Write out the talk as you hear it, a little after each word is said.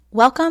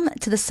Welcome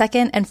to the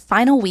second and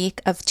final week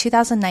of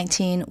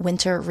 2019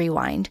 Winter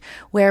Rewind,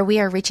 where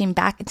we are reaching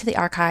back into the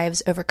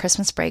archives over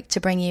Christmas break to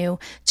bring you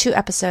 2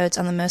 episodes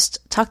on the most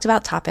talked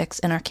about topics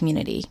in our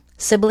community,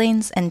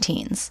 siblings and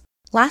teens.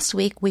 Last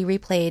week, we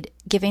replayed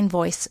Giving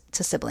Voice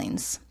to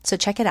Siblings, so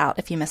check it out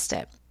if you missed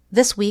it.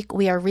 This week,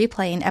 we are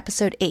replaying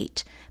episode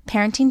 8,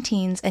 Parenting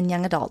Teens and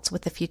Young Adults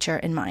with the Future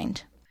in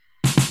Mind.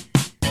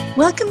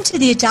 Welcome to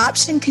the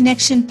Adoption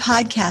Connection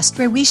podcast,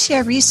 where we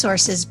share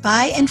resources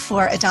by and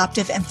for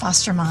adoptive and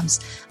foster moms.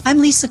 I'm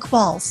Lisa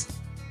Qualls.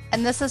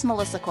 And this is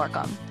Melissa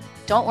Corkum.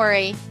 Don't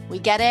worry, we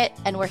get it,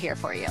 and we're here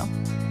for you.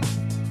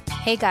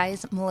 Hey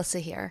guys, Melissa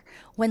here.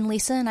 When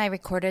Lisa and I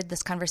recorded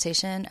this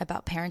conversation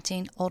about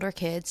parenting older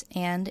kids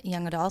and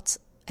young adults,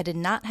 I did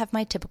not have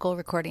my typical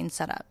recording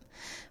set up.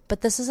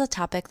 But this is a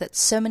topic that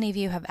so many of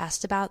you have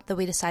asked about that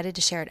we decided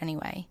to share it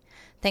anyway.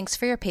 Thanks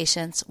for your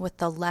patience with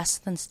the less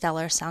than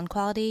stellar sound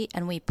quality,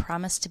 and we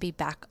promise to be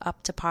back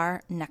up to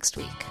par next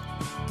week.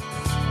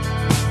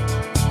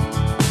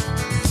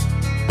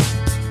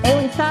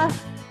 Hey, Lisa.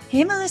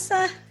 Hey,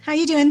 Melissa. How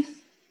you doing?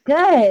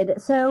 Good.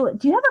 So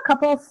do you have a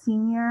couple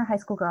senior high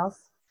school girls?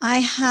 I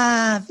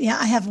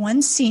have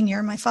one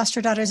senior. My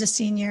foster daughter is a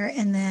senior,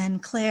 and then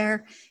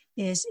Claire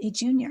is a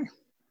junior.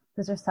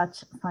 Those are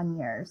such fun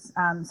years.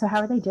 So how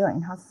are they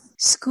doing?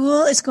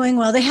 School is going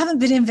well. They haven't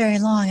been in very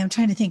long. I'm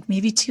trying to think,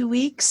 maybe 2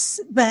 weeks.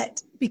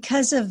 But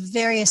because of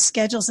various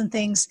schedules and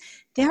things,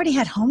 they already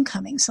had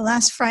homecoming. So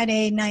last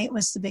Friday night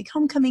was the big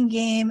homecoming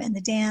game and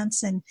the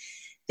dance. And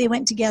they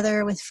went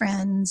together with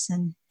friends.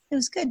 And it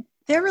was good.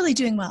 They're really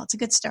doing well. It's a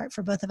good start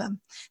for both of them.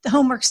 The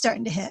homework's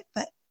starting to hit.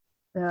 But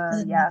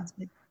yeah.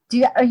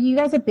 Are you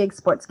guys a big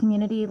sports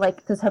community?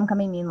 Like, does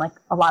homecoming mean like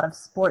a lot of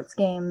sports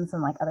games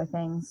and like other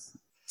things?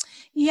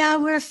 Yeah,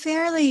 we're a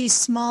fairly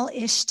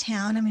small-ish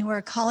town. I mean, we're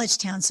a college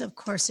town, so of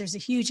course there's a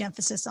huge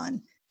emphasis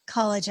on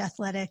college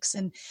athletics.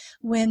 And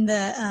when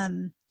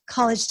the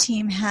college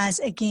team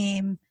has a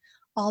game,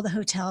 all the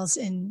hotels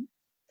in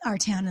our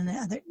town and the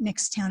other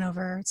next town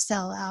over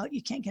sell out.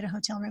 You can't get a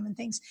hotel room and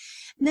things.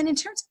 And then in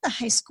terms of the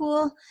high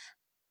school,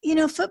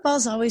 football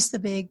is always the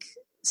big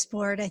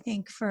sport, I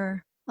think,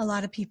 for a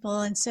lot of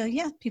people. And so,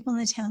 yeah, people in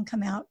the town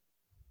come out.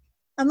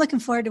 I'm looking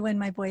forward to when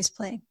my boys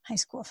play high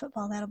school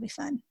football. That'll be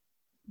fun.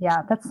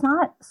 Yeah, that's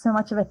not so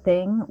much of a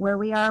thing where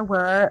we are.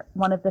 We're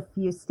one of the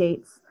few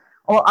states,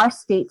 our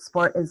state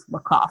sport is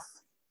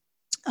lacrosse.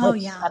 Oh,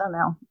 yeah. I don't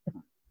know.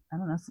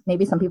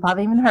 Maybe some people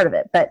haven't even heard of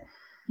it, but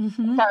It's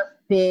a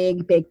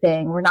big, big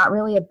thing. We're not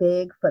really a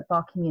big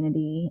football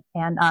community.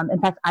 And in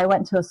fact, I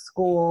went to a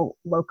school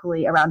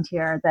locally around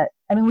here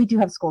we do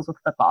have schools with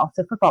football.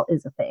 So football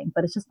is a thing,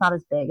 but it's just not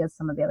as big as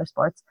some of the other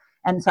sports.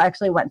 And so I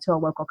actually went to a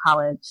local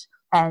college,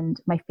 and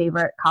my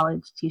favorite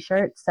college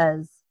t-shirt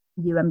says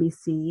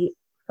UMBC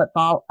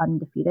football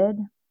undefeated.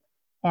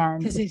 And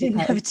because they didn't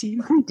have a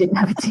team. Didn't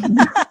have a team.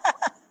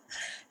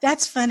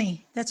 That's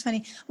funny.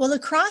 Well,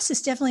 lacrosse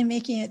is definitely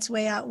making its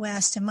way out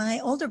west, and my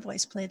older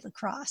boys played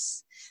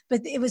lacrosse,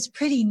 but it was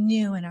pretty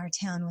new in our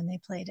town when they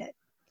played it.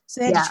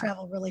 So they had to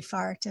travel really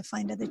far to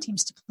find other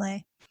teams to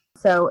play.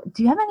 So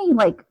do you have any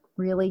like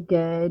really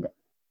good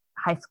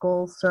high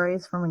school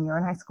stories from when you were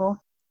in high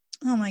school?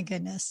 Oh my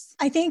goodness.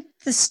 I think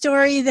the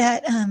story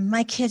that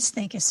my kids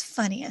think is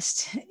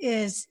funniest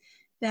is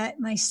that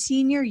my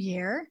senior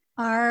year,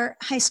 our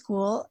high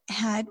school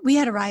had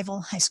a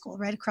rival high school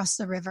right across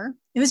the river.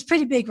 It was a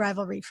pretty big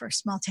rivalry for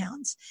small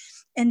towns.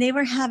 And they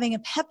were having a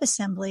pep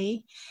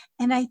assembly.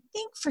 And I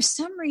think for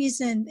some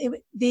reason,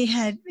 they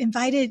had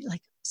invited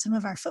like some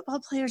of our football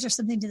players or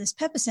something to this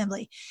pep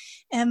assembly.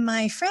 And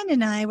my friend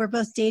and I were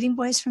both dating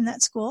boys from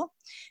that school.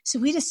 So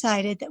we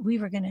decided that we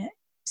were going to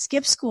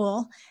skip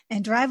school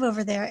and drive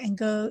over there and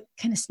go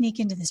kind of sneak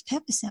into this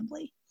pep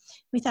assembly.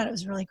 We thought it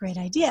was a really great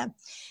idea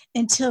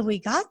until we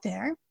got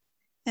there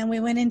and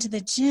we went into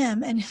the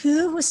gym, and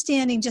who was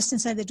standing just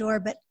inside the door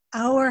but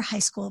our high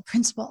school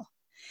principal.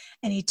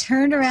 And he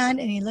turned around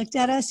and he looked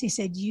at us. He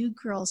said, "You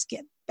girls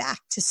get back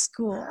to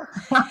school."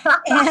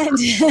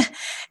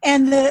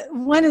 and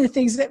one of the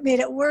things that made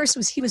it worse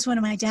was he was one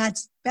of my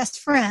dad's best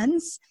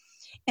friends.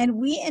 And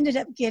we ended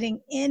up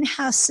getting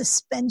in-house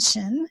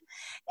suspension.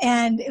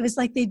 And it was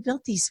like they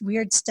built these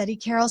weird study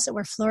carrels that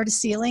were floor to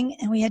ceiling.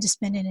 And we had to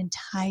spend an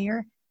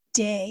entire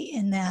day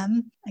in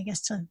them, I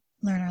guess, to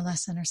learn our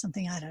lesson or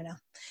something. I don't know.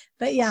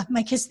 But yeah,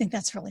 my kids think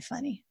that's really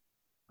funny.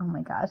 Oh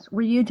my gosh.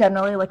 Were you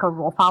generally like a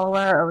rule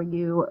follower, or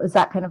is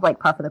that kind of like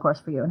par for the course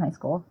for you in high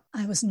school?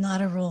 I was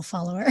not a rule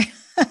follower.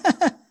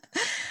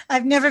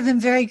 I've never been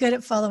very good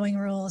at following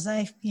rules.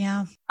 I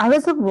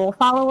was a rule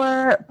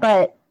follower,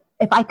 but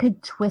if I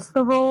could twist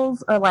the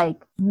rules or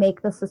like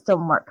make the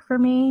system work for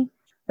me,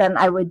 then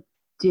I would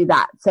do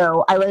that.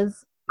 So I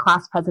was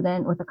class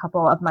president with a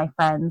couple of my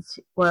friends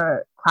who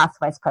were class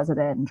vice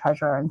president and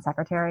treasurer and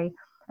secretary.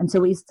 And so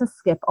we used to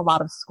skip a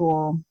lot of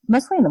school,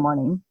 mostly in the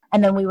morning.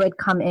 And then we would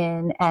come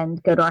in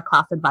and go to our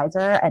class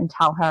advisor and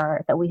tell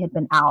her that we had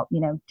been out,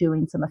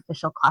 doing some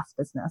official class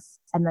business.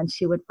 And then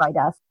she would write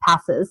us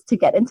passes to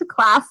get into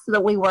class so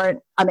that we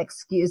weren't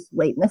unexcused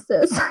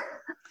latenesses.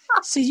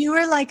 So you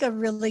were like a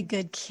really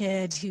good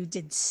kid who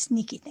did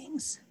sneaky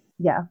things.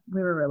 Yeah,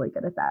 we were really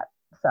good at that.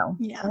 So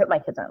Yeah. I hope my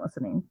kids aren't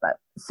listening. But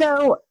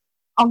so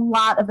a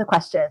lot of the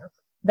questions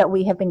that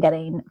we have been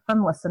getting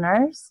from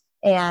listeners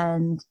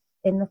and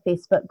in the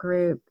Facebook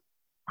group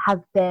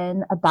have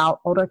been about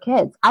older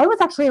kids. I was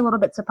actually a little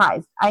bit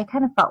surprised. I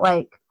kind of felt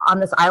like on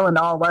this island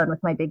all alone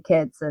with my big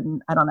kids,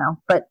 and I don't know,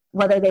 but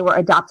whether they were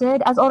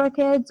adopted as older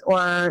kids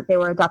or they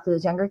were adopted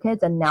as younger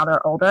kids and now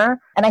they're older.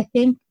 And I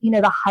think,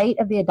 the height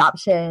of the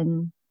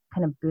adoption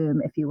kind of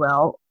boom, if you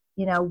will,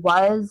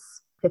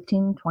 was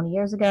 15, 20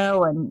 years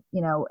ago. And,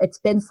 it's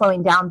been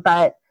slowing down,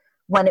 but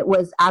when it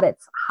was at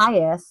its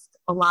highest,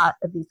 a lot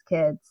of these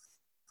kids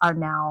are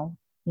now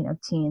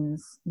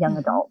teens, young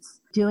adults.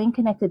 Doing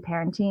connected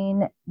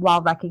parenting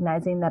while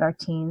recognizing that our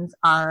teens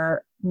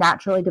are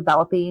naturally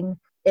developing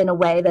in a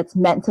way that's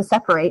meant to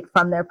separate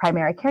from their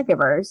primary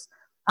caregivers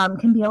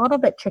can be a little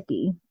bit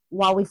tricky.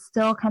 While we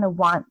still kind of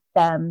want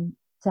them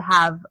to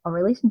have a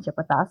relationship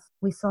with us,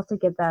 we still have to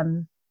give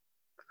them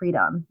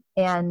freedom.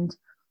 And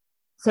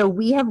so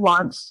we have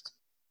launched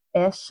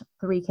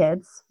 3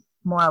 kids,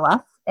 more or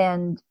less,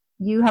 and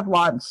you have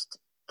launched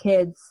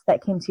kids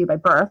that came to you by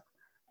birth.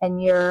 And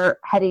you're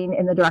heading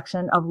in the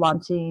direction of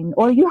launching,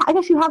 I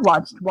guess you have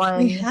launched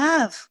one. We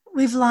have.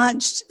 We've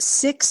launched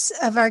 6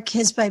 of our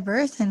kids by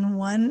birth and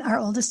 1, our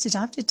oldest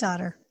adopted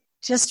daughter,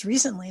 just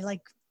recently,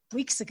 like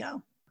weeks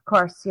ago. Of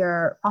course,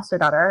 your foster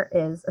daughter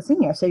is a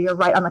senior, so you're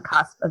right on the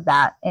cusp of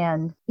that.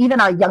 And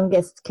even our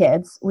youngest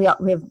kids, we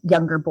have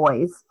younger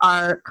boys,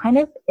 are kind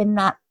of in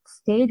that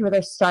stage where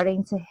they're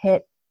starting to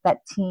hit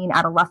that teen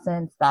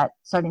adolescence, that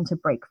starting to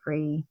break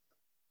free.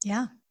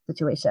 Yeah.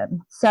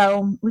 Situation.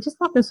 So we just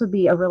thought this would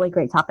be a really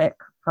great topic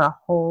for a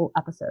whole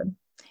episode.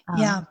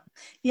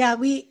 Yeah.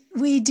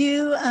 We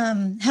do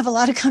have a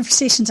lot of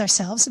conversations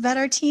ourselves about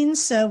our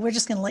teens. So we're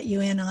just going to let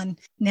you in on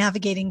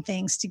navigating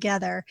things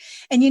together.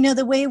 And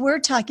the way we're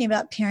talking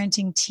about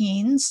parenting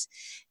teens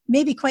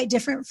may be quite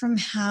different from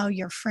how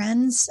your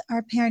friends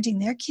are parenting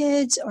their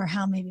kids or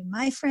how maybe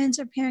my friends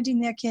are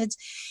parenting their kids.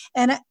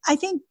 And I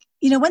think,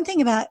 one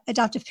thing about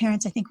adoptive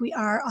parents, I think we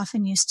are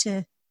often used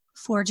to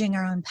forging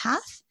our own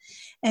path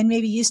and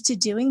maybe used to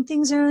doing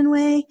things our own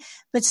way.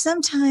 But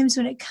sometimes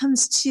when it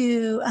comes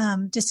to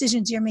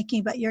decisions you're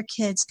making about your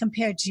kids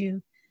compared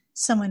to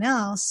someone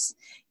else,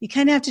 you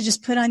kind of have to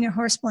just put on your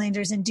horse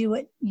blinders and do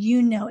what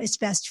you know is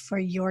best for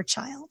your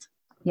child.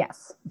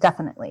 Yes,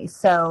 definitely.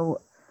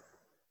 So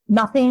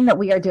nothing that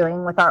we are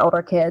doing with our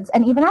older kids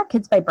and even our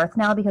kids by birth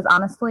now, because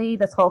honestly,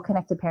 this whole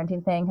connected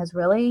parenting thing has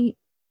really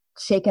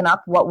shaken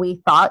up what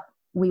we thought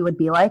we would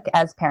be like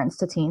as parents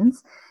to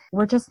teens.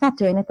 We're just not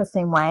doing it the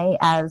same way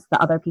as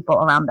the other people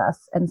around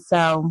us. And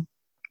so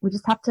we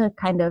just have to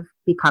kind of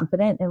be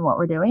confident in what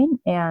we're doing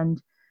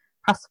and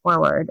press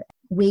forward.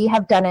 We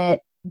have done it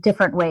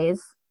different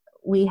ways.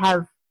 We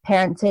have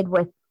parented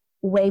with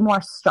way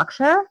more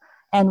structure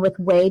and with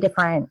a way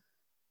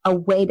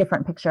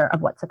different picture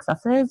of what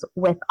success is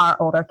with our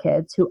older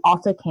kids who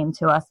also came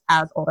to us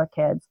as older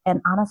kids. And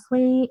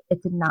honestly,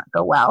 it did not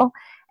go well.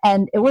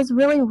 And it was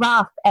really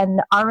rough.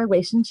 And our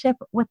relationship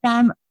with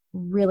them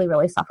really,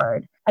 really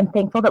suffered. I'm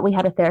thankful that we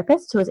had a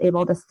therapist who was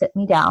able to sit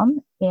me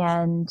down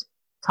and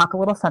talk a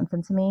little sense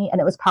into me. And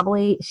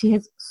she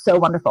is so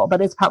wonderful,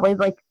 but it's probably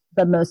like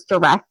the most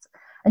direct.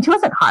 And she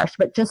wasn't harsh,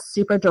 but just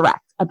super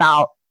direct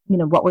about,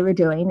 what we were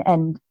doing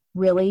and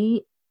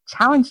really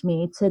challenged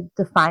me to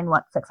define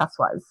what success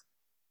was.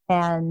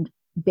 And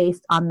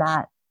based on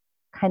that,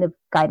 kind of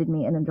guided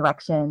me in a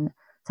direction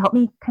to help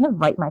me kind of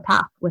write my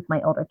path with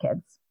my older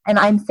kids. And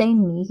I'm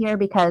saying me here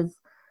because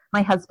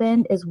my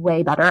husband is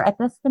way better at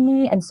this than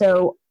me. And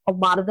so a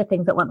lot of the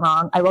things that went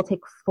wrong, I will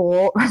take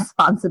full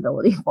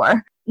responsibility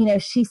for.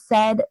 She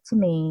said to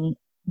me,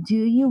 do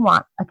you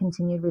want a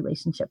continued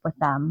relationship with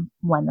them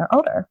when they're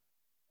older?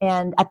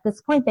 And at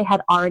this point, they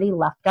had already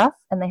left us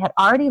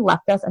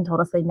and told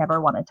us they never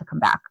wanted to come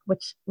back,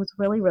 which was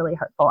really, really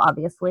hurtful,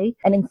 obviously.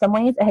 And in some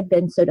ways, it had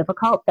been so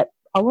difficult that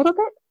a little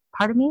bit,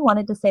 part of me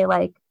wanted to say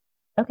like,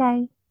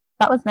 okay,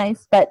 that was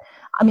nice. But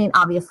I mean,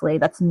 obviously,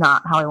 that's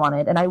not how I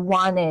wanted. And I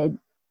wanted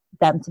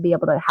them to be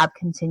able to have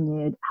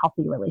continued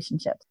healthy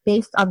relationships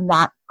based on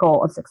that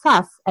goal of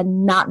success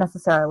and not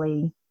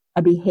necessarily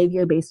a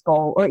behavior-based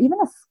goal or even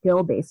a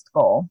skill-based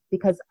goal,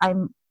 because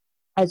I'm,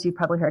 as you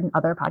probably heard in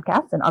other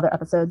podcasts and other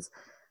episodes,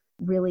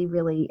 really,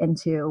 really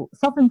into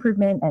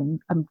self-improvement and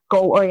I'm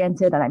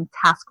goal-oriented and I'm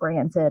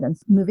task-oriented, and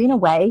moving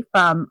away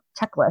from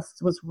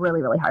checklists was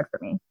really, really hard for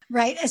me.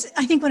 Right.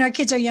 I think when our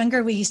kids are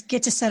younger, we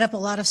get to set up a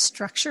lot of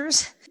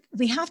structures.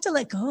 We have to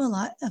let go a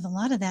lot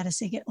of that as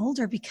they get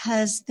older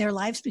because their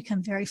lives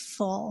become very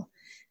full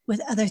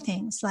with other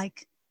things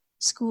like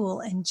school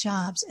and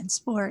jobs and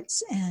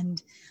sports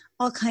and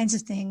all kinds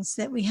of things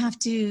that we have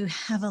to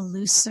have a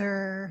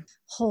looser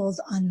hold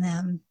on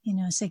them,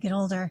 as they get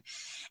older.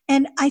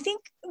 And I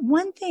think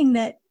one thing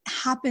that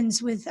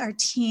happens with our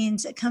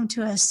teens that come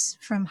to us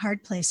from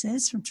hard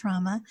places, from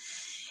trauma,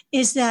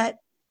 is that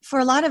for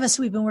a lot of us,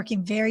 we've been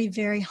working very,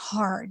 very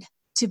hard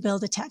to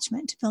build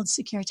attachment, to build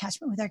secure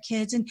attachment with our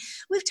kids. And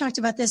we've talked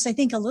about this, I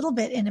think, a little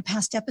bit in a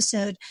past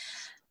episode.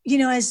 You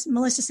know, as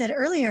Melissa said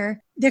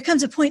earlier, there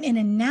comes a point in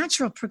a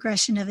natural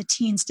progression of a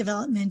teen's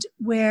development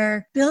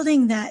where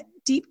building that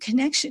deep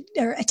connection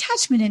or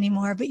attachment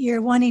anymore, but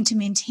you're wanting to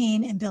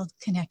maintain and build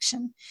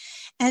connection.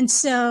 And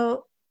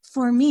so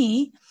for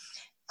me,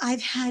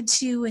 I've had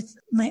to, with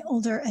my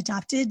older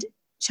adopted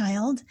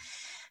child,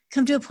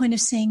 come to a point of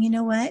saying, you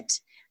know what?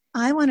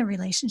 I want a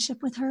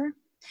relationship with her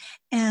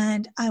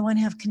and I want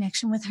to have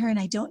connection with her. And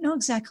I don't know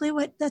exactly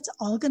what that's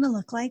all going to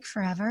look like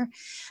forever,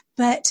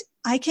 but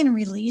I can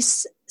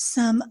release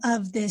some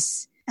of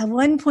this at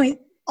one point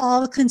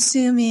all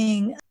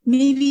consuming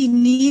maybe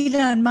need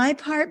on my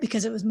part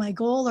because it was my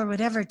goal or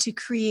whatever to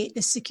create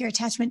this secure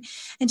attachment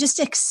and just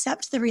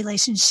accept the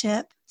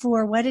relationship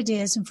for what it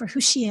is and for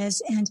who she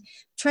is and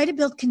try to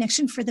build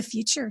connection for the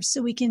future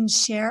so we can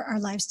share our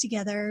lives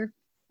together.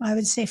 I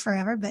would say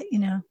forever, but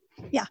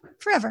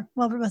forever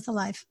while we're both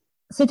alive.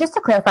 So just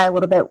to clarify a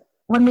little bit,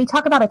 when we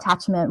talk about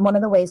attachment, one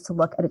of the ways to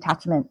look at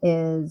attachment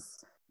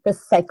is the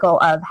cycle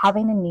of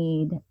having a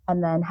need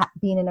and then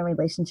being in a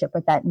relationship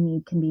where that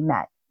need can be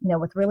met. You know,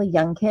 with really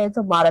young kids,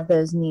 a lot of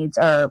those needs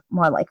are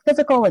more like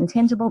physical and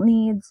tangible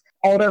needs.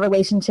 Older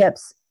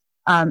relationships,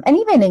 and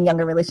even in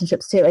younger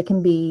relationships too, it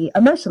can be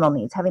emotional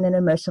needs, having an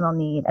emotional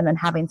need and then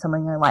having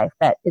someone in your life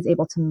that is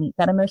able to meet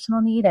that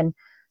emotional need. And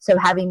so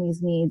having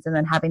these needs and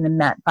then having them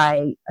met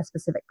by a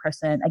specific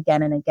person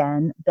again and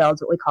again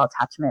builds what we call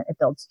attachment. It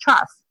builds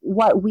trust.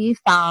 What we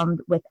found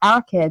with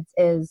our kids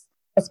is,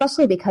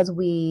 especially because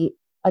we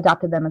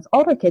adopted them as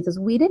older kids, is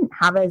we didn't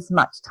have as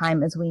much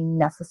time as we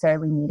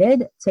necessarily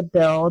needed to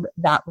build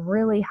that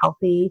really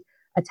healthy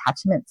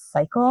attachment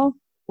cycle.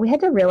 We had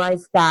to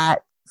realize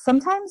that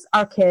sometimes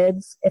our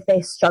kids, if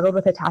they struggled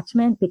with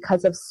attachment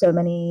because of so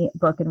many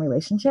broken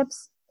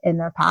relationships in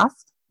their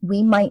past,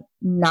 we might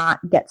not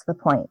get to the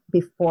point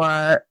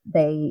before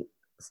they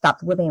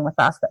stopped living with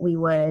us that we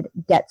would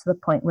get to the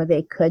point where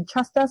they could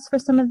trust us for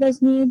some of those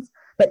needs.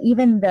 But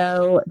even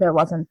though there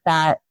wasn't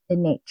that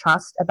innate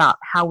trust about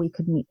how we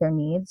could meet their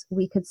needs,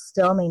 we could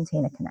still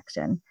maintain a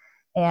connection.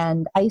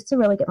 And I used to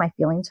really get my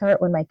feelings hurt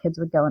when my kids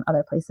would go in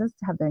other places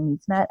to have their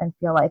needs met and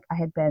feel like I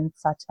had been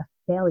such a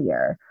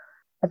failure.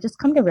 I've just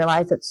come to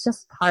realize it's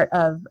just part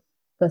of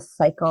the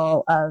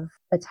cycle of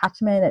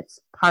attachment. It's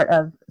part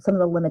of some of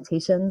the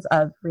limitations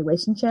of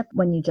relationship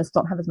when you just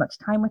don't have as much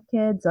time with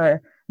kids,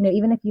 or, you know,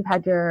 even if you've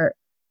had your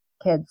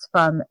kids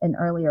from an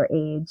earlier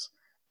age,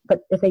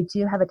 but if they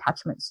do have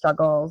attachment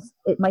struggles,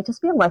 it might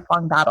just be a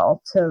lifelong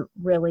battle to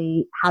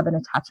really have an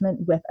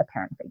attachment with a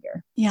parent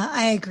figure. Yeah,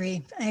 I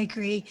agree.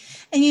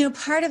 And, you know,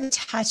 part of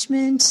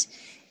attachment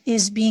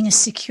is being a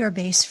secure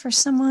base for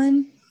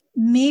someone.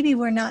 Maybe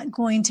we're not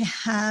going to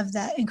have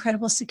that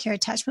incredible secure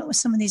attachment with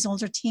some of these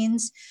older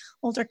teens,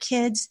 older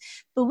kids,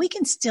 but we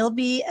can still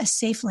be a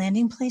safe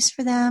landing place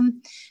for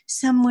them,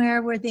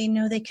 somewhere where they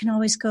know they can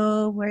always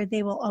go, where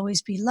they will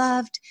always be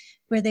loved,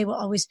 where they will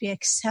always be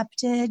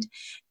accepted.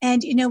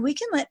 And, you know, we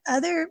can let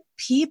other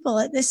people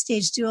at this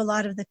stage do a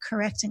lot of the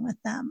correcting with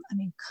them. I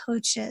mean,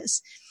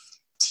 coaches,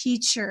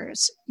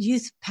 teachers,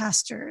 youth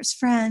pastors,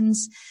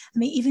 friends. I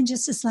mean, even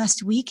just this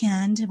last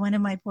weekend, one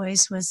of my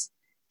boys was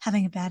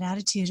having a bad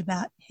attitude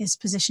about his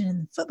position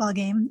in the football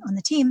game on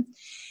the team.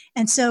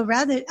 And so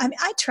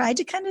I tried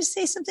to kind of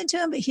say something to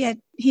him, but he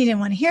didn't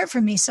want to hear it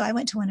from me. So I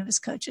went to one of his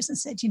coaches and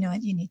said, you know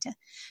what, you need to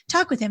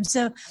talk with him.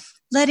 So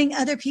letting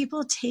other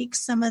people take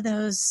some of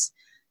those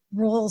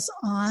roles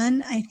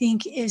on, I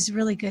think, is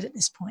really good at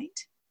this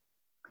point.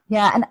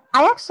 Yeah. And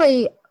I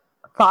actually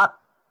thought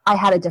I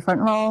had a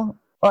different role,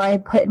 or I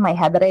put in my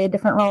head that I had a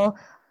different role.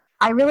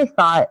 I really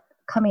thought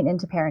coming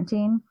into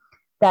parenting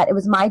that it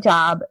was my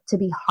job to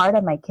be hard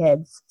on my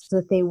kids so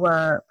that they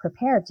were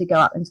prepared to go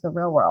out into the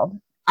real world.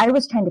 I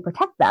was trying to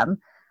protect them.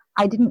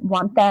 I didn't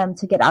want them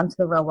to get out into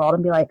the real world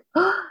and be like,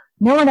 oh,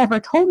 no one ever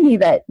told me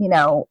that, you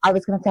know, I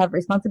was going to have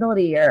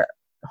responsibility or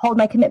hold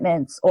my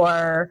commitments,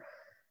 or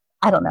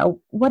I don't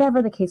know,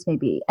 whatever the case may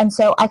be. And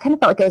so I kind of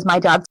felt like it was my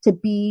job to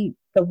be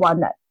the one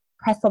that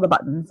pressed all the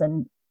buttons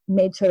and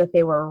made sure that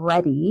they were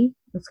ready.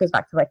 This goes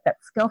back to like that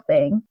skill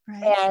thing.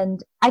 Right.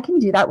 And I can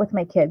do that with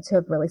my kids who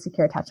have really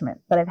secure attachment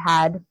that I've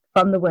had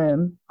from the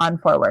womb on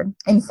forward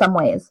in some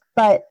ways,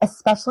 but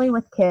especially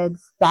with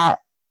kids that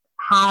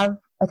have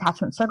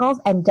attachment struggles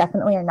and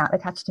definitely are not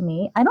attached to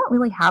me. I don't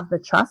really have the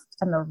trust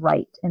and the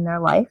right in their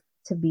life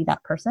to be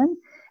that person.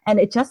 And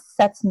it just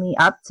sets me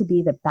up to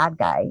be the bad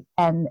guy,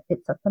 and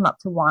it sets them up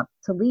to want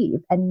to leave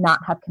and not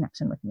have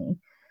connection with me.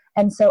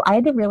 And so I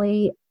had to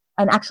really,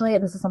 and actually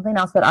this is something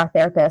else that our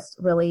therapist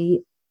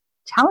really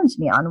challenged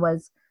me on,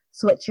 was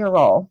switch your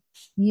role.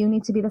 You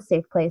need to be the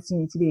safe place. You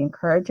need to be the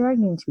encourager.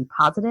 You need to be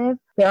positive.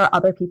 There are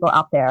other people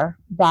out there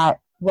that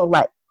will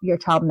let your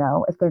child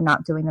know if they're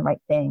not doing the right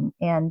thing,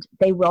 and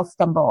they will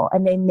stumble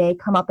and they may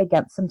come up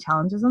against some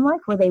challenges in life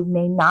where they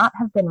may not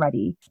have been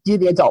ready to do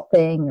the adult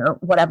thing or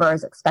whatever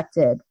is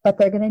expected, but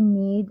they're going to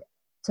need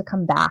to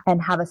come back and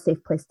have a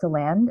safe place to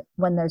land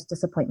when there's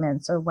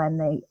disappointments or when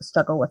they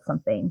struggle with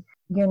something.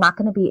 You're not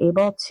going to be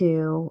able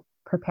to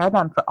prepare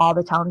them for all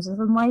the challenges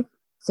in life.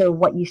 So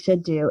what you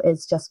should do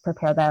is just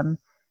prepare them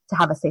to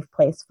have a safe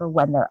place for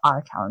when there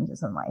are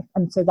challenges in life.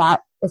 And so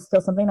that is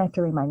still something I have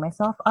to remind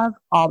myself of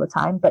all the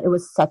time. But it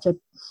was such a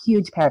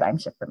huge paradigm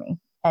shift for me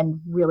and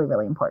really,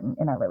 really important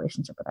in our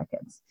relationship with our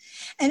kids.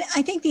 And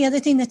I think the other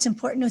thing that's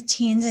important with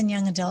teens and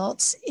young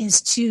adults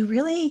is to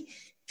really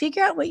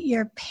figure out what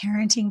your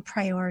parenting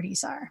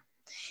priorities are.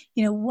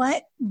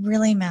 What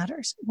really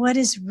matters? What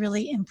is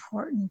really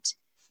important?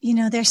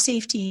 Their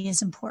safety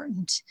is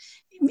important.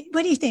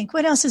 What do you think?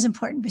 What else is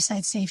important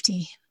besides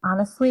safety?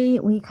 Honestly,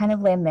 we kind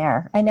of land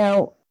there. I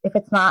know if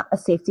it's not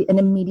an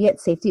immediate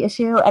safety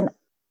issue, and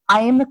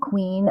I am the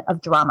queen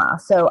of drama.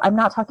 So I'm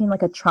not talking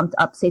like a trumped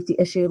up safety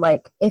issue.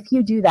 Like if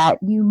you do that,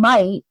 you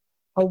might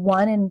a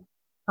 1 in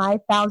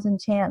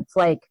 5,000 chance,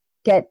 like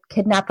get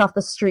kidnapped off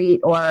the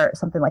street or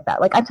something like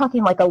that. Like I'm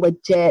talking like a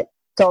legit,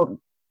 don't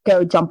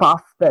go jump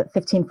off the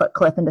 15-foot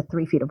cliff into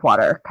 3 feet of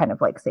water, kind of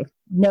like safe.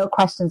 No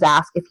questions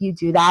asked. If you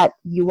do that,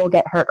 you will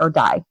get hurt or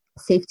die.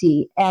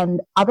 Safety.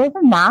 And other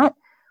than that,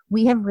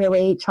 we have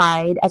really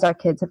tried, as our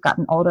kids have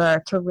gotten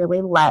older, to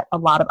really let a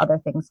lot of other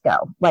things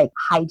go, like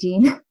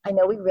hygiene. I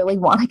know we really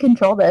want to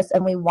control this,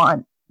 and we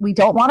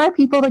don't want our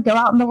people to go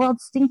out in the world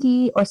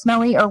stinky or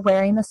smelly or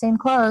wearing the same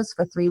clothes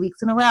for 3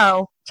 weeks in a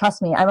row.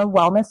 Trust me, I'm a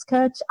wellness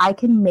coach. I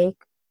can make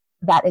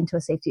that into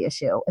a safety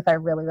issue if I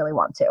really, really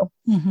want to.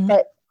 Mm-hmm.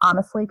 But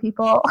honestly,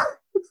 people,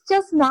 it's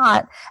just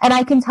not. And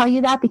I can tell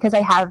you that because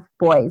I have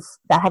boys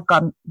that have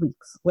gone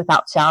weeks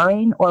without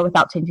showering or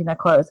without changing their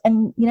clothes.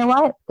 And you know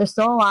what? They're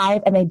still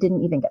alive and they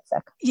didn't even get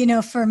sick.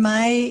 For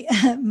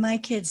my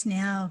kids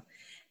now,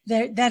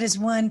 that is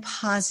one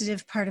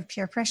positive part of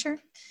peer pressure,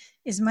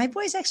 is my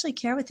boys actually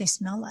care what they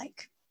smell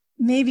like.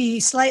 Maybe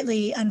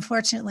slightly,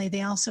 unfortunately,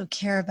 they also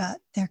care about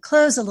their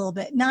clothes a little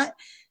bit. Not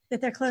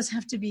that their clothes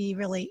have to be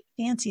really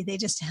fancy. They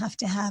just have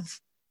to have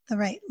the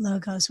right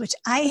logos, which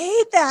I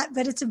hate that,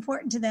 but it's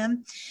important to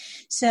them.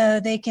 So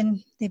they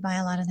buy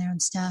a lot of their own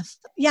stuff.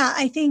 Yeah,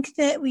 I think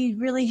that we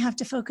really have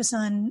to focus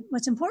on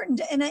what's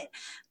important. And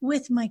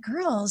with my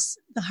girls,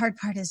 the hard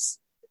part is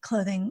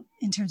clothing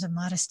in terms of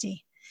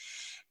modesty.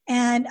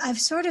 And I've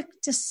sort of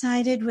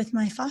decided with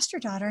my foster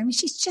daughter,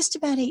 she's just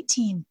about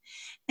 18.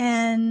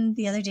 And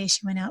the other day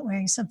she went out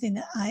wearing something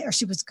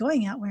she was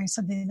going out wearing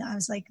something that I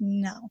was like,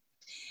 no.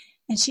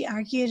 And she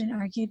argued and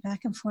argued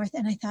back and forth.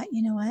 And I thought,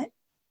 you know what?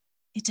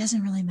 It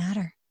doesn't really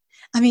matter.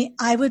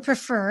 I would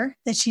prefer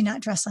that she not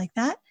dress like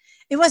that.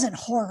 It wasn't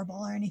horrible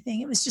or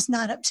anything. It was just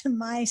not up to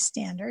my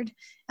standard.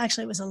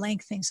 Actually, it was a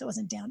length thing, so it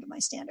wasn't down to my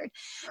standard.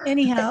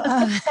 Anyhow,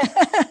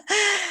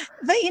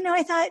 but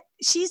I thought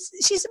she's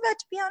about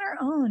to be on her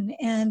own,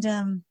 and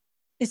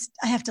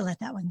I have to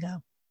let that one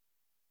go.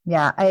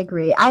 Yeah, I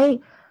agree. I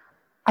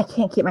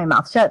can't keep my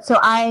mouth shut, so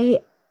I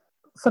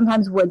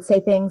sometimes would say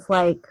things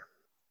like,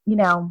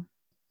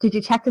 did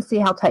you check to see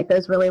how tight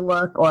those really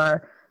look,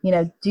 or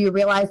do you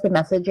realize the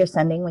message you're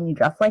sending when you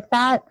dress like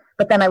that?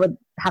 But then I would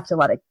have to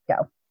let it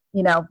go.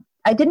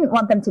 I didn't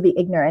want them to be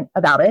ignorant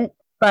about it,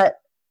 but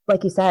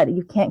like you said,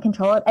 you can't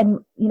control it. And,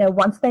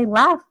 once they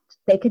left,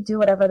 they could do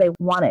whatever they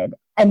wanted.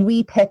 And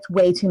we picked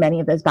way too many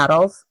of those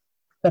battles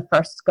the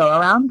first go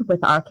around with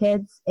our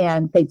kids.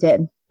 And they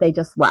did. They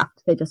just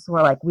left. They just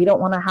were like, we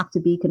don't want to have to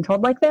be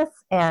controlled like this,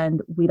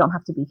 and we don't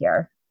have to be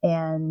here.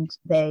 And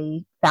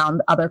they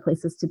found other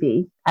places to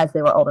be as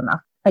they were old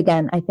enough.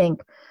 Again, I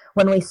think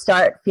when we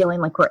start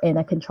feeling like we're in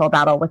a control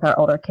battle with our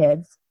older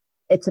kids,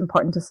 it's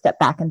important to step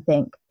back and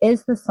think,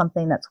 is this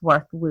something that's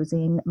worth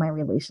losing my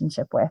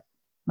relationship with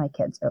my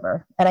kids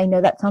over? And I know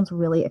that sounds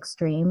really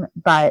extreme,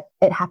 but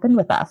it happened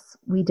with us.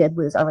 We did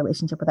lose our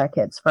relationship with our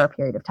kids for a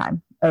period of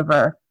time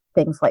over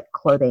things like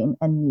clothing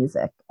and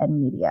music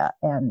and media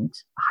and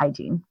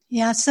hygiene.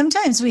 Yeah,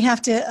 sometimes we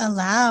have to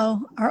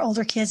allow our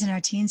older kids and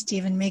our teens to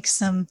even make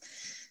some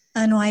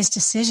unwise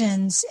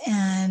decisions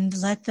and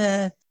let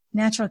the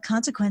natural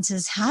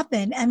consequences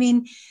happen.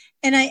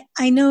 And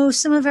I know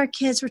some of our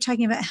kids we're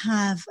talking about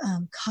have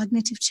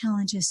cognitive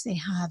challenges. They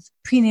have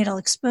prenatal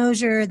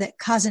exposure that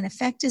cause and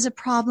effect is a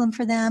problem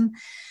for them.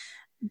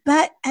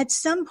 But at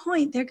some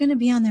point, they're going to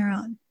be on their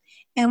own.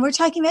 And we're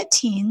talking about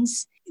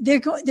teens. They're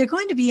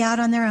going to be out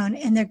on their own,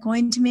 and they're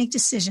going to make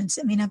decisions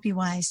that may not be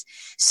wise.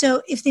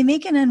 So if they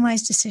make an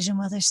unwise decision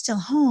while they're still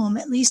home,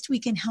 at least we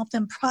can help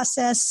them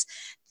process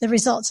the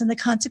results and the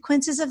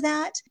consequences of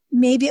that.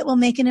 Maybe it will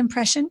make an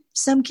impression.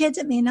 Some kids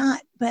it may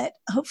not, but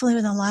hopefully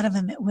with a lot of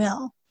them it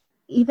will.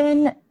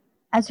 Even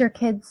as your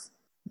kids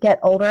get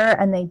older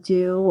and they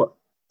do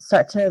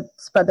start to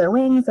spread their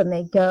wings and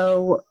they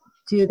go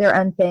do their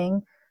own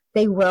thing,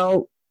 they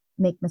will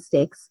make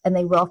mistakes, and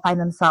they will find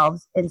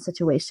themselves in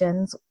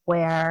situations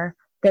where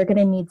they're going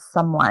to need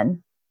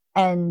someone.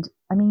 And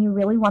you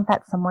really want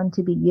that someone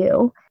to be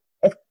you.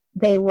 If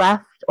they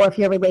left, or if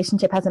your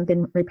relationship hasn't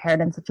been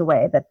repaired in such a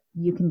way that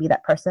you can be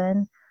that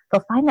person,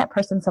 they'll find that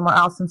person somewhere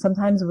else, and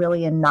sometimes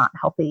really in not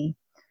healthy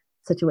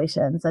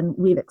situations. And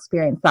we've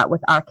experienced that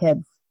with our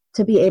kids,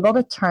 to be able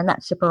to turn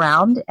that ship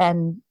around.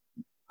 And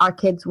our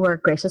kids were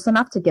gracious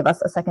enough to give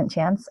us a second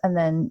chance. And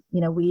then,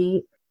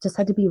 we just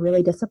had to be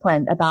really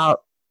disciplined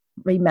about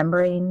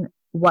remembering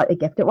what a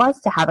gift it was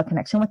to have a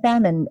connection with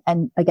them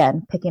and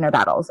again, picking our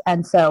battles.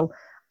 And so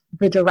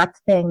the direct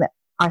thing that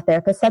our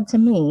therapist said to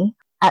me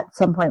at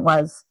some point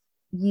was,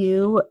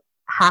 you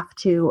have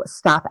to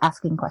stop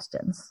asking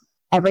questions.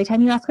 Every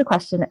time you ask a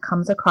question, it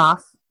comes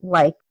across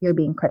like you're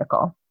being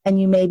critical.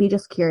 And you may be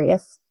just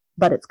curious,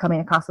 but it's coming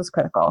across as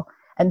critical.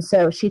 And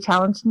so she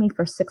challenged me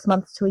for 6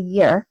 months to a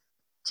year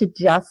to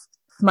just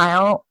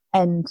smile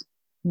and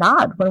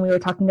nod when we were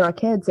talking to our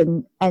kids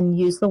and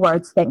use the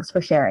words, thanks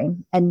for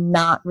sharing, and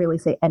not really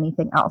say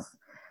anything else.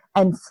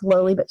 And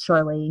slowly but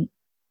surely,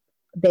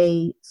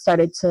 they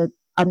started to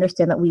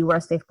understand that we were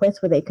a safe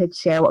place where they could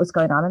share what was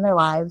going on in their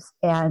lives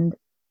and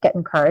get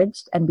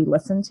encouraged and be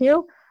listened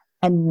to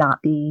and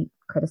not be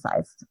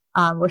criticized.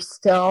 We're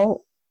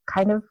still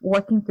kind of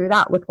working through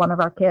that with one of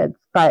our kids,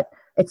 but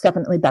it's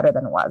definitely better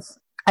than it was.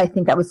 I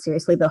think that was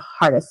seriously the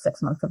hardest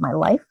 6 months of my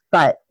life,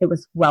 but it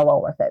was well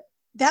worth it.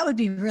 That would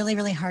be really,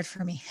 really hard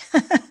for me.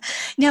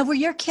 Now, were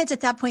your kids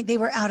at that point, they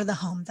were out of the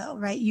home though,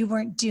 right? You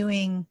weren't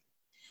doing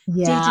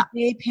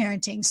day-to-day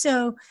parenting.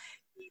 So,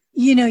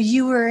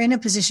 you were in a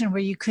position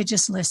where you could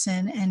just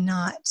listen and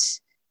not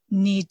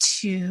need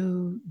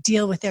to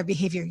deal with their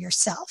behavior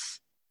yourself.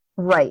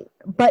 Right.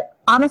 But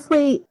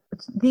honestly,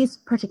 these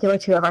particular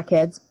two of our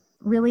kids,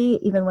 really,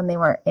 even when they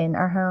were in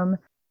our home,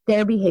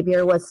 their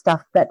behavior was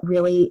stuff that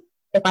really,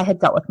 if I had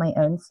dealt with my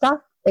own stuff,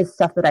 is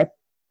stuff that I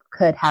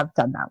could have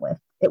done that with.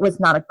 It was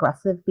not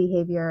aggressive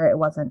behavior. It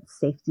wasn't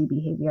safety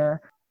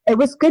behavior. It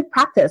was good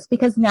practice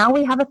because now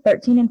we have a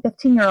 13 and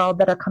 15-year-old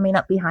that are coming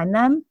up behind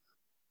them.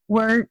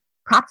 We're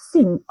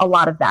practicing a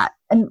lot of that.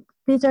 And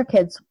these are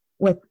kids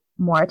with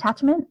more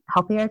attachment,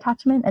 healthier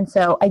attachment. And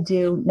so I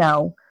do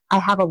know I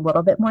have a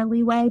little bit more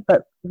leeway,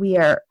 but we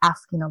are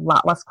asking a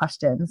lot less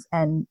questions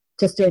and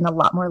just doing a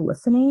lot more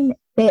listening.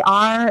 They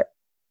are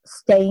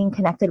staying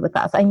connected with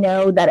us. I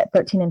know that at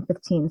 13 and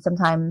 15,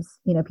 sometimes,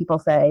 people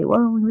say,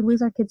 well, we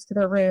lose our kids to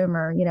their room,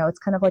 or, it's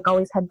kind of like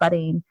always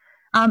headbutting.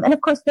 And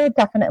of course, they're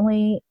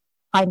definitely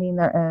finding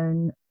their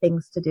own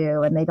things to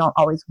do, and they don't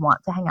always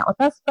want to hang out with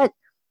us, but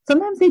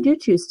sometimes they do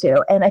choose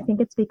to. And I think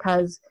it's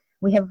because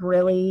we have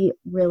really,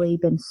 really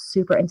been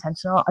super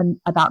intentional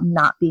about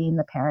not being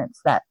the parents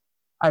that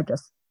are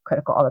just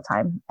critical all the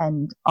time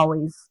and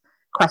always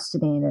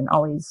questioning and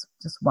always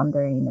just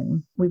wondering.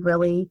 And we've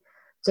really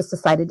just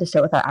decided to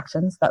show with our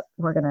actions that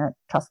we're going to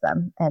trust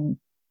them and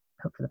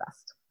hope for the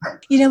best.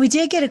 We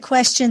did get a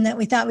question that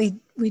we thought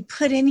we'd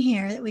put in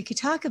here that we could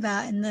talk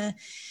about. And the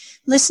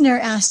listener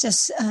asked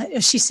us,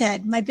 she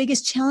said, my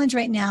biggest challenge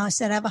right now is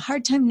that I have a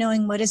hard time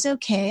knowing what is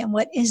okay and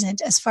what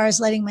isn't as far as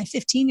letting my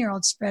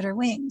 15-year-old spread her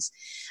wings.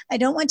 I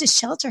don't want to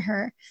shelter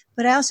her,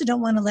 but I also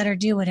don't want to let her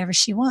do whatever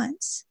she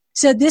wants.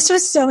 So this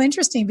was so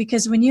interesting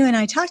because when you and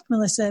I talked,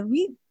 Melissa,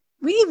 we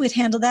would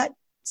handle that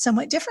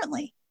somewhat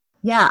differently.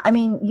 Yeah, I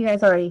mean, you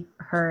guys already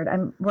heard.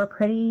 We're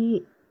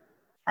pretty,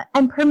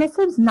 and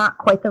permissive's not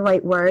quite the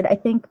right word. I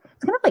think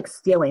it's kind of like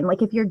stealing.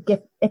 Like if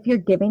you're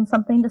giving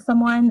something to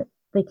someone,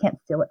 they can't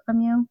steal it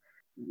from you.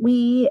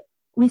 We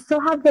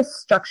still have this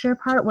structure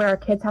part where our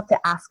kids have to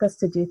ask us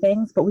to do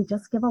things, but we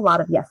just give a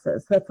lot of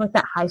yeses. So it's like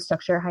that high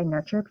structure, high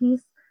nurture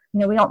piece.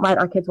 We don't let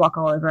our kids walk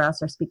all over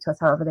us or speak to us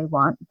however they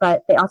want,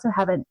 but they also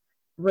haven't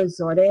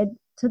resorted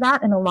to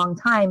that in a long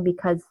time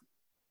because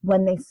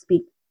when they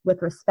speak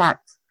with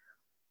respect,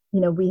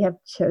 we have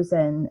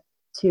chosen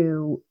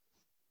to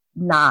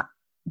not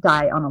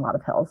die on a lot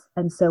of hills.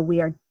 And so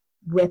we are,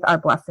 with our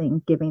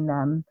blessing, giving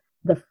them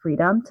the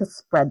freedom to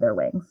spread their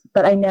wings.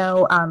 But I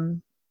know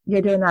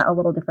you're doing that a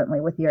little differently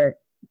with your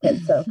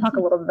kids. So talk a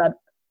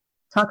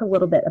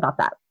little bit about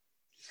that.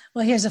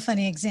 Well, here's a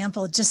funny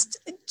example. Just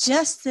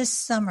this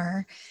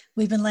summer,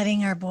 we've been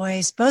letting our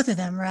boys, both of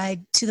them,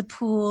 ride to the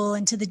pool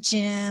and to the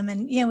gym.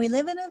 And, we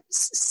live in a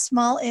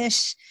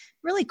small-ish,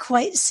 really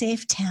quite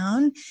safe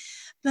town.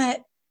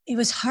 But it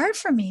was hard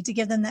for me to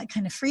give them that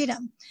kind of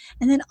freedom.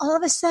 And then all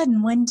of a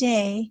sudden, one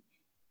day,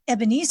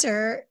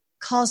 Ebenezer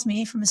calls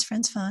me from his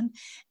friend's phone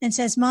and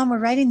says, Mom, we're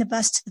riding the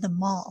bus to the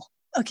mall.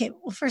 Okay,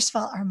 well, first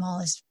of all, our mall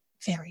is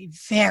very,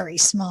 very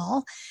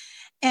small.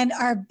 And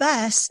our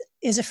bus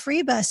is a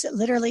free bus.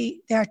 There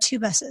are two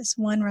buses.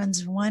 One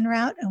runs one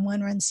route and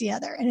one runs the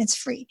other, and it's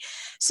free.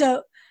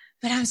 So,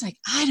 but I was like,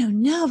 I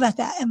don't know about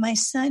that. And my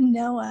son,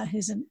 Noah,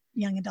 who's a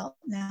young adult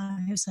now,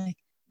 he was like,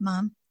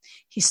 Mom,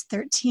 he's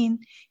 13,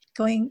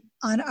 going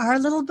on our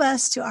little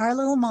bus to our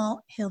little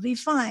mall. He'll be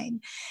fine.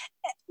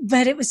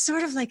 But it was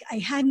sort of like I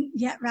hadn't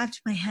yet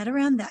wrapped my head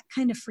around that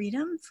kind of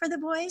freedom for the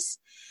boys.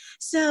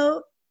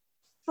 So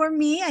for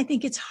me, I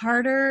think it's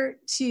harder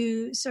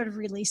to sort of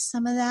release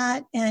some of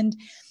that. And,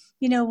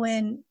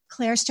 when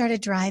Claire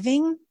started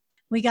driving,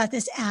 we got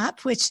this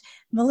app, which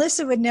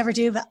Melissa would never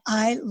do, but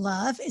I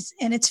love.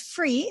 And it's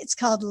free. It's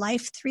called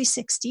Life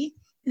 360.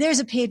 There's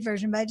a paid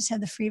version, but I just have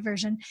the free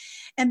version.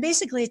 And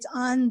basically it's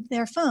on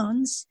their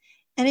phones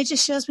and it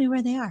just shows me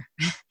where they are.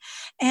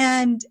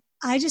 And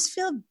I just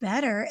feel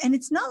better. And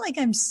it's not like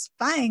I'm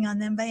spying on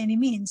them by any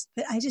means,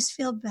 but I just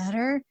feel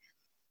better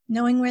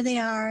knowing where they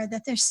are,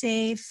 that they're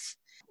safe.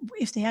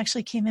 If they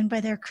actually came in by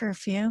their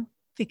curfew,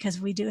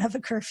 because we do have a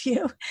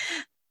curfew,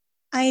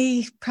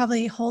 I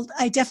definitely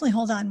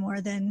hold on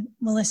more than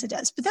Melissa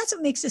does. But that's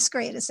what makes us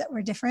great, is that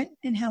we're different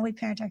in how we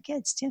parent our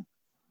kids too.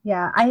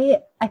 Yeah,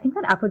 I think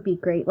that app would be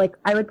great. Like,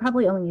 I would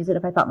probably only use it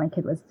if I thought my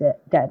kid was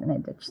dead in a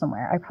ditch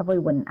somewhere. I probably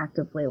wouldn't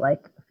actively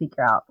like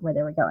figure out where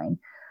they were going.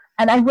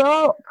 And I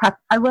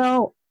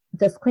will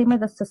disclaimer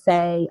this to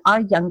say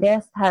our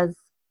youngest has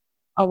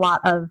a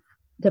lot of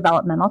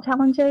developmental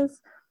challenges,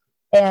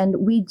 and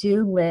we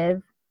do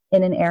live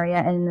in an area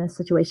and in a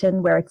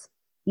situation where it's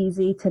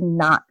easy to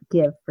not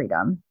give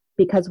freedom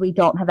because we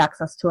don't have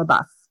access to a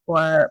bus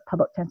or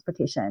public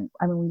transportation.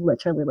 I mean, we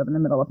literally live in the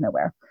middle of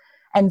nowhere.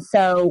 And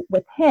so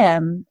with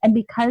him, and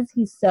because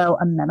he's so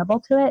amenable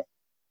to it,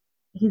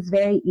 he's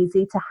very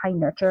easy to high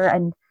nurture,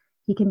 and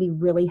he can be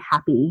really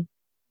happy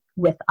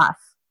with us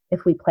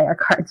if we play our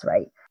cards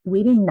right.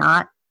 We do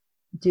not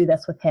do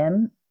this with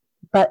him,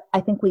 but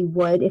I think we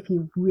would if he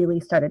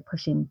really started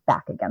pushing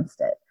back against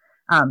it.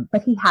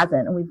 But he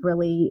hasn't, and we've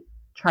really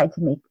tried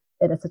to make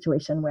it a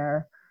situation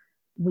where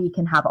we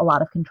can have a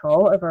lot of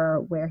control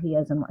over where he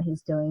is and what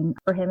he's doing.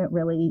 For him, it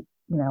really,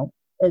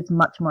 is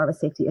much more of a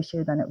safety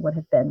issue than it would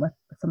have been with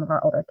some of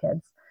our older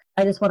kids.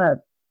 I just want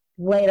to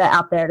lay that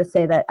out there to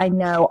say that I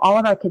know all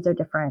of our kids are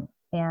different,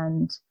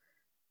 and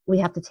we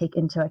have to take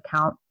into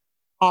account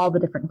all the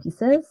different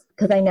pieces,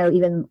 because I know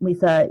even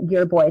Lisa,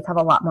 your boys have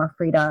a lot more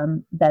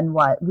freedom than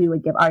what we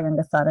would give our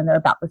youngest son, and they're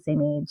about the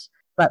same age.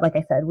 But like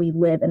I said, we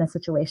live in a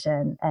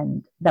situation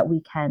and that we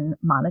can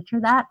monitor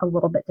that a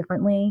little bit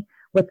differently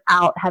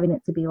without having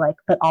it to be like,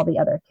 but all the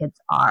other kids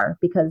are,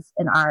 because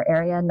in our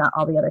area, not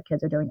all the other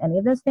kids are doing any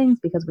of those things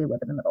because we live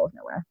in the middle of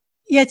nowhere.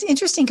 Yeah, it's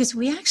interesting because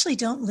we actually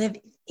don't live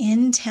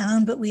in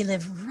town, but we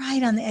live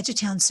right on the edge of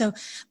town. So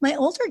my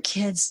older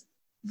kids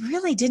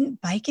really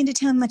didn't bike into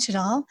town much at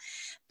all.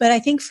 But I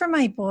think for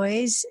my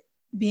boys,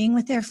 being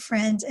with their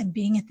friends and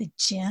being at the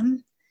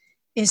gym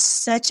is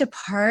such a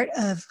part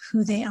of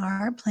who they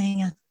are,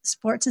 playing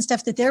sports and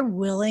stuff, that they're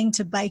willing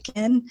to bike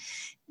in.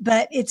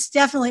 But we're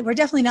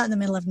definitely not in the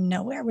middle of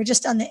nowhere. We're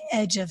just on the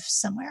edge of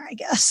somewhere, I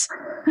guess.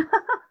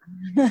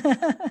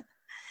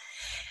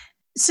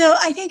 So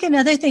I think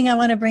another thing I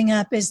want to bring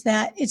up is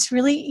that it's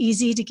really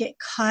easy to get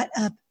caught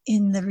up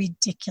in the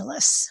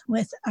ridiculous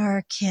with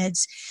our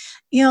kids.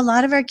 A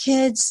lot of our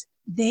kids,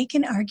 they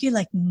can argue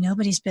like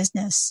nobody's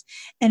business.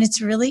 And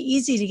it's really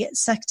easy to get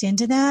sucked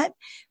into that,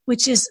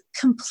 which is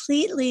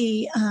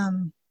completely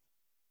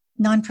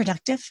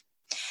non-productive.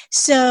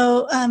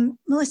 So,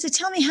 Melissa,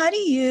 tell me, how do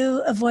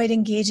you avoid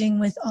engaging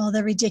with all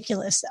the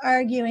ridiculous, the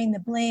arguing, the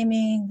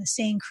blaming, the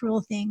saying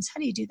cruel things? How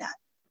do you do that?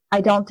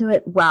 I don't do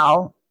it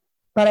well,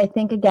 but I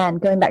think, again,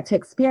 going back to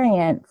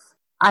experience,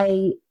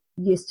 I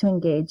used to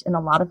engage in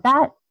a lot of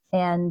that,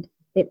 and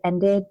it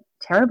ended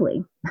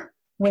terribly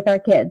with our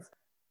kids.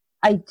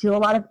 I do a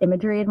lot of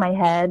imagery in my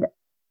head,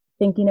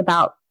 thinking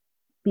about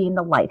being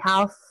the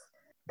lighthouse,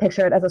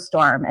 picture it as a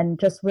storm, and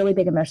just really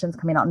big emotions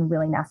coming out in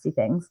really nasty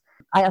things.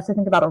 I also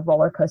think about a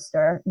roller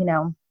coaster,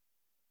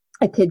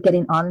 a kid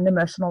getting on an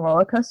emotional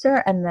roller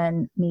coaster and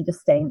then me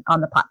just staying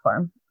on the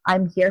platform.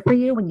 I'm here for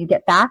you when you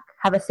get back.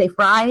 Have a safe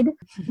ride.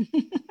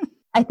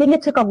 I think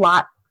it took a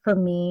lot for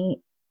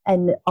me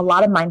and a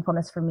lot of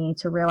mindfulness for me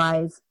to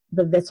realize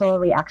the visceral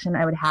reaction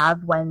I would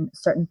have when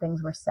certain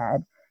things were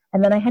said.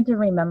 And then I had to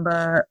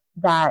remember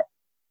that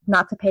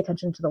not to pay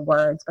attention to the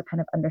words, but kind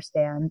of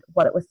understand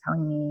what it was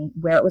telling me,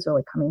 where it was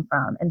really coming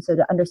from. And so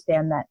to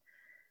understand that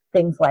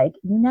things like,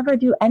 you never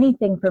do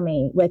anything for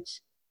me,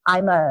 which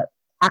I'm a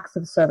acts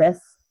of service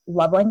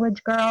love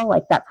language girl.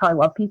 Like, that's how I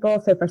love people.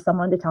 So for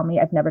someone to tell me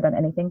I've never done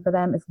anything for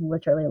them is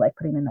literally like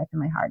putting a knife in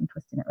my heart and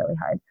twisting it really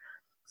hard.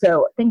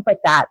 So things like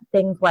that,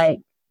 things like,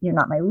 you're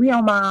not my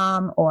real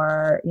mom,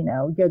 or,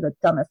 you're the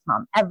dumbest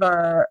mom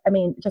ever. I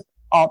mean, just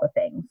all the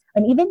things.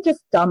 And even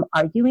just dumb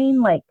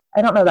arguing. Like,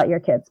 I don't know about your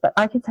kids, but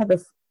our kids have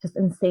this just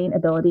insane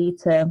ability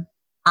to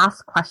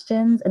ask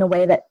questions in a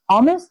way that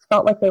almost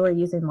felt like they were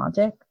using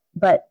logic,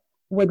 but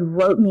would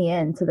rope me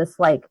into this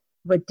like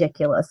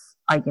ridiculous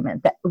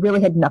argument that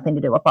really had nothing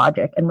to do with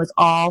logic and was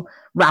all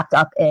wrapped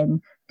up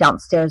in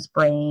downstairs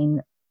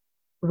brain,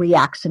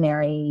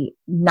 reactionary,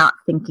 not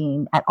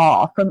thinking at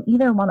all from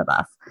either one of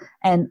us.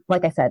 And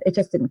like I said, it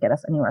just didn't get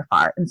us anywhere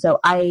far. And so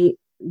I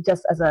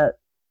just, as a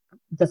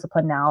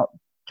discipline now,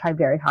 try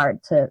very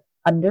hard to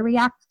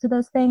underreact to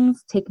those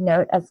things, take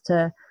note as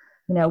to,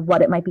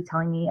 what it might be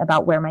telling me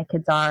about where my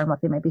kids are and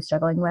what they might be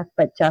struggling with,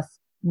 but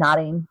just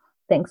nodding.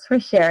 Thanks for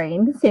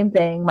sharing. Same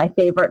thing. My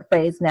favorite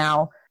phrase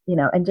now,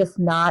 and just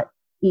not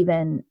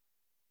even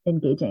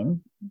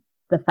engaging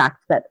the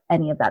fact that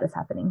any of that is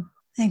happening.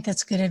 I think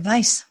that's good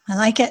advice. I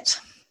like it.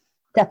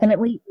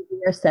 Definitely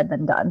easier said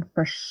than done,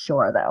 for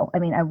sure, though. I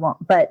mean, I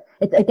won't, but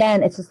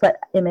it's just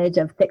that image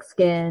of thick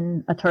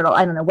skin, a turtle,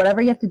 I don't know,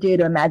 whatever you have to do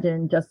to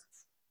imagine just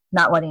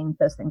not letting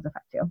those things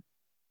affect you.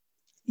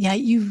 Yeah,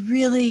 you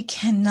really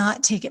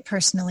cannot take it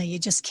personally. You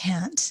just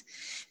can't.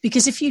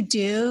 Because if you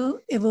do,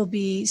 it will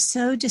be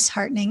so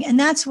disheartening. And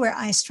that's where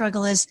I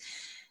struggle is,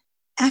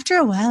 after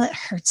a while, it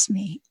hurts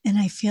me and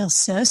I feel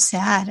so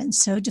sad and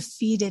so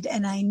defeated.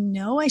 And I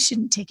know I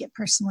shouldn't take it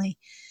personally,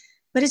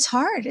 But it's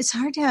hard. It's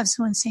hard to have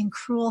someone saying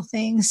cruel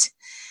things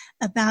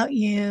about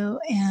you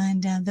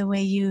and the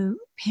way you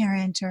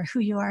parent or who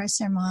you are as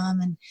their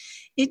mom. And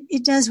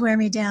it does wear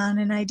me down.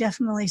 And I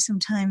definitely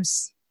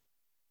sometimes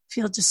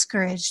feel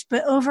discouraged.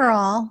 But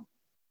overall,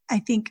 I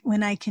think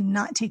when I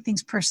cannot take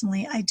things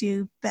personally, I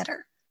do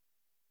better.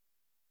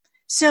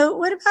 So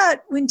what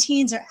about when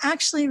teens are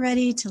actually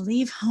ready to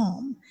leave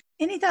home?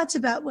 Any thoughts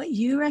about what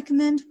you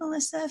recommend,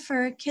 Melissa,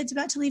 for kids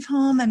about to leave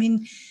home? I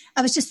mean,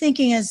 I was just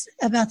thinking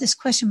about this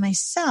question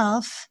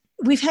myself.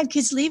 We've had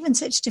kids leave in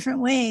such different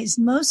ways.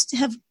 Most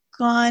have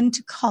gone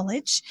to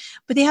college,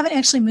 but they haven't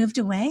actually moved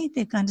away.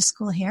 They've gone to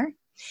school here.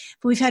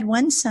 But we've had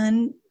one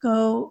son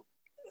go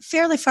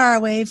fairly far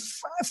away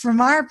from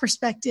our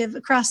perspective,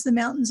 across the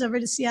mountains over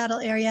to Seattle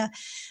area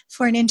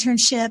for an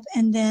internship.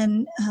 And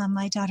then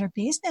my daughter,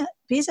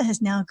 Beza,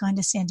 has now gone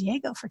to San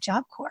Diego for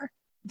Job Corps.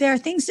 There are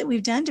things that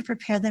we've done to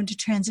prepare them to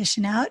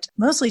transition out,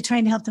 mostly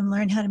trying to help them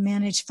learn how to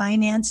manage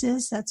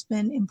finances. That's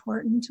been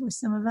important with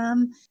some of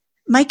them.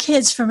 My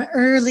kids from an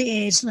early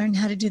age learn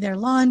how to do their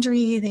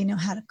laundry. They know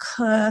how to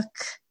cook,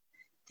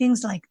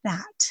 things like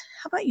that.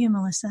 How about you,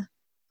 Melissa?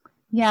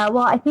 Yeah,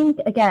 well, I think,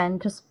 again,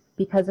 just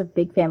because of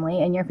big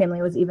family, and your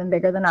family was even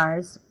bigger than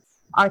ours,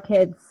 our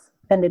kids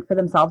fended for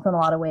themselves in a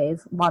lot of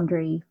ways,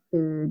 laundry,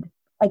 food.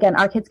 Again,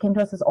 our kids came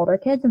to us as older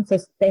kids, and so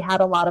they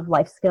had a lot of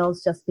life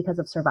skills just because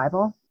of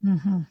survival.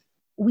 Mm-hmm.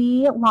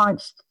 We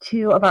launched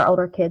 2 of our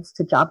older kids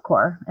to Job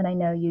Corps, and I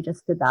know you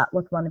just did that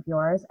with one of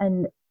yours.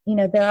 And,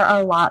 there are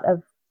a lot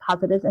of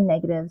positives and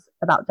negatives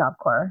about Job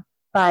Corps.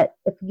 But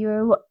if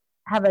you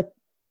have a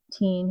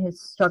teen who's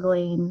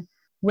struggling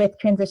with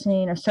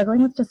transitioning or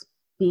struggling with just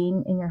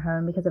being in your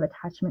home because of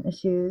attachment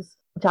issues,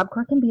 Job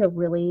Corps can be a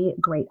really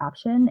great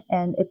option,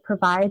 and it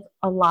provides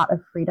a lot of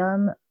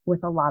freedom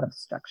with a lot of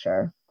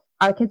structure.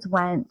 Our kids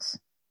went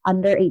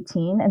under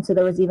 18, and so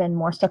there was even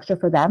more structure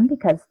for them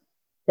because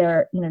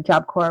their,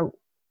 Job Corps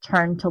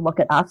turned to look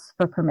at us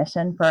for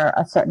permission for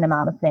a certain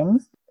amount of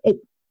things. It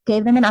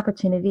gave them an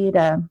opportunity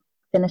to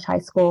finish high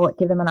school. It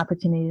gave them an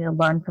opportunity to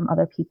learn from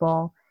other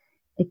people.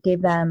 It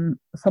gave them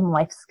some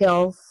life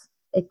skills.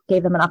 It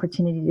gave them an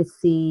opportunity to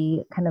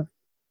see kind of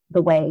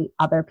the way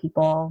other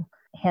people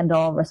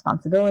handle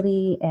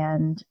responsibility,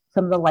 and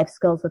some of the life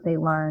skills that they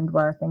learned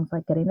were things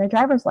like getting their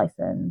driver's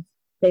license.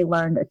 They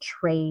learned a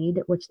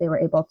trade, which they were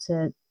able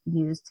to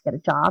use to get a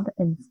job.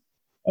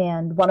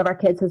 And one of our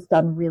kids has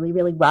done really,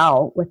 really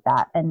well with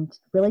that and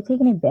really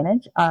taken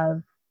advantage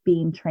of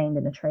being trained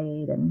in a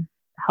trade and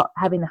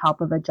having the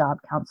help of a job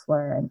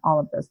counselor and all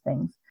of those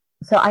things.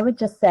 So I would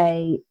just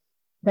say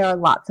there are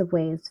lots of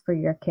ways for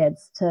your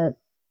kids to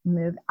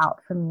move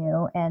out from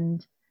you.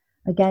 And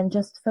again,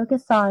 just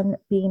focus on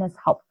being as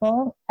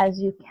helpful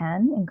as you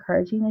can,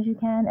 encouraging as you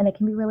can. And it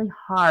can be really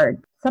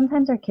hard.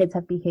 Sometimes our kids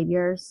have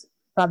behaviors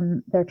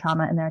from their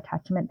trauma and their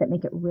attachment that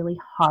make it really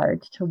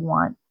hard to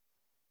want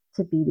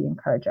to be the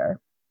encourager.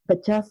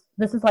 But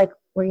this is like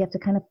where you have to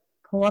kind of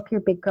pull up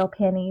your big girl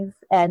panties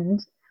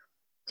and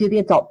do the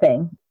adult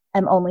thing.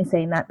 I'm only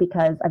saying that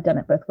because I've done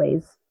it both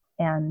ways.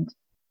 And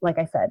like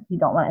I said, you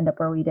don't want to end up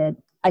where we did.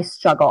 I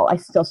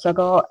still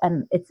struggle.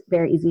 And it's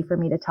very easy for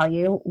me to tell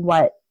you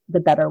what the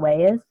better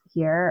way is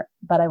here,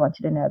 but I want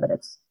you to know that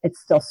it's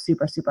still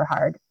super, super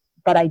hard.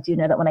 But I do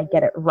know that when I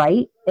get it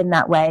right in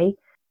that way,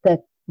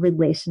 the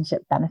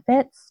relationship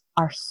benefits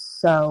are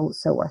so,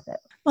 so worth it.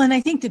 Well, and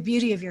I think the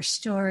beauty of your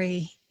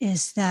story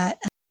is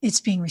that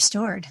it's being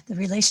restored. The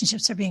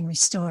relationships are being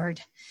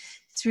restored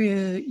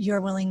through your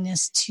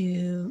willingness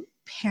to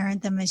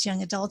parent them as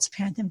young adults,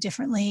 parent them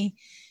differently,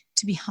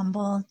 to be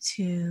humble,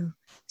 to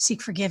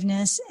seek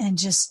forgiveness, and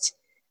just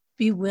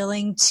be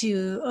willing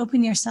to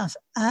open yourself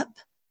up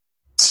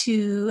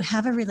to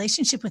have a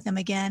relationship with them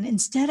again.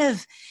 Instead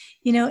of,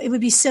 it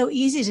would be so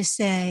easy to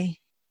say,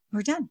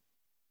 we're done,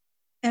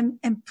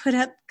 and put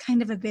up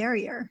kind of a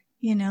barrier,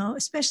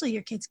 especially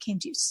your kids came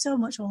to you so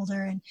much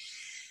older and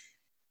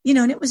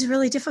it was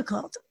really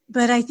difficult.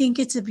 But I think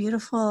it's a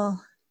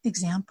beautiful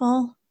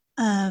example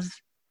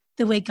of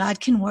the way God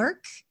can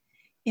work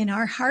in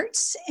our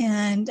hearts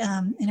and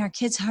in our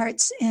kids'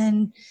 hearts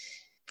and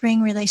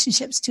bring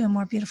relationships to a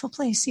more beautiful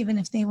place, even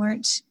if they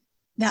weren't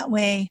that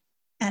way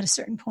at a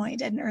certain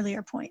point, at an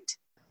earlier point.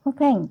 Well,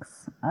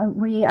 thanks.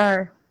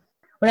 We're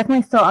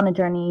definitely still on a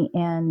journey,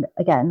 and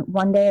again,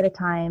 one day at a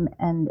time,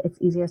 and it's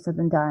easier said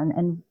than done.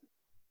 And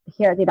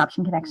here at the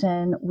Adoption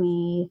Connection,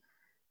 we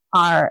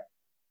are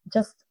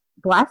just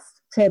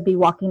blessed to be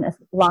walking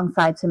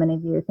alongside so many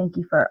of you. Thank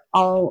you for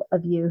all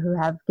of you who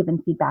have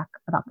given feedback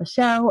about the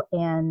show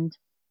and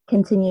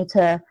continue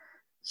to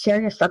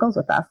share your struggles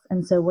with us.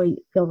 And so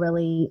we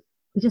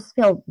just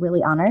feel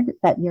really honored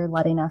that you're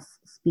letting us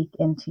speak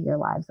into your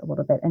lives a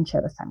little bit and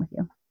share this time with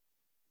you.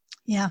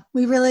 Yeah,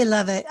 we really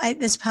love it.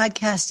 This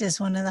podcast is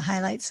one of the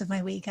highlights of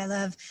my week. I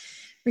love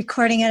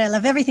recording it. I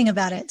love everything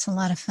about it. It's a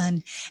lot of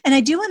fun. And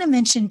I do want to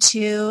mention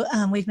too,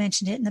 we've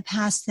mentioned it in the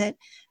past, that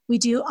We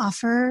do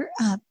offer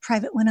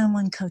private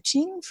one-on-one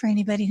coaching for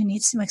anybody who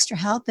needs some extra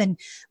help. And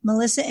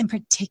Melissa in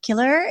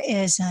particular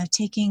is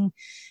taking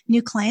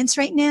new clients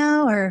right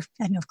now, or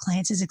I don't know if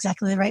clients is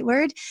exactly the right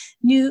word,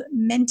 new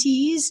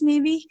mentees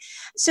maybe.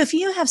 So if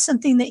you have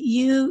something that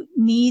you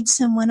need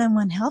some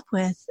one-on-one help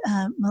with,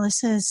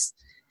 Melissa's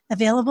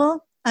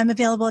available. I'm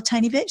available a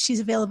tiny bit.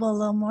 She's available a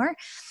little more.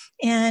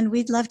 And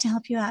we'd love to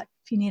help you out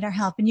if you need our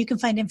help. And you can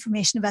find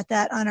information about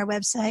that on our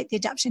website,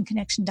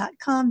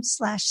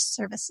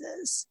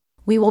 theadoptionconnection.com/services.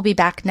 We will be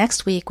back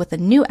next week with a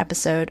new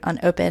episode on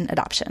open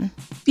adoption.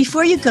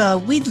 Before you go,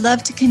 we'd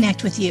love to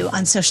connect with you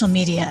on social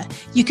media.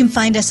 You can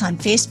find us on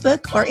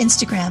Facebook or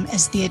Instagram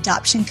as The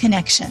Adoption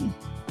Connection.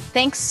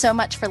 Thanks so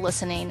much for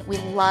listening. We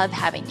love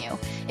having you.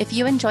 If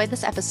you enjoyed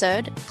this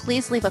episode,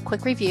 please leave a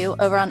quick review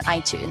over on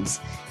iTunes.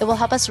 It will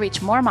help us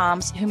reach more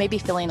moms who may be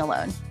feeling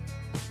alone.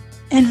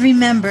 And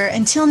remember,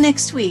 until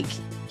next week,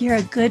 you're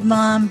a good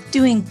mom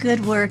doing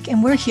good work,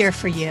 and we're here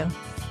for you.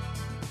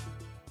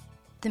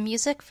 The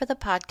music for the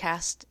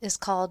podcast is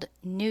called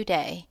New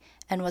Day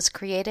and was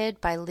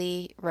created by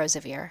Lee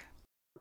Rosevier.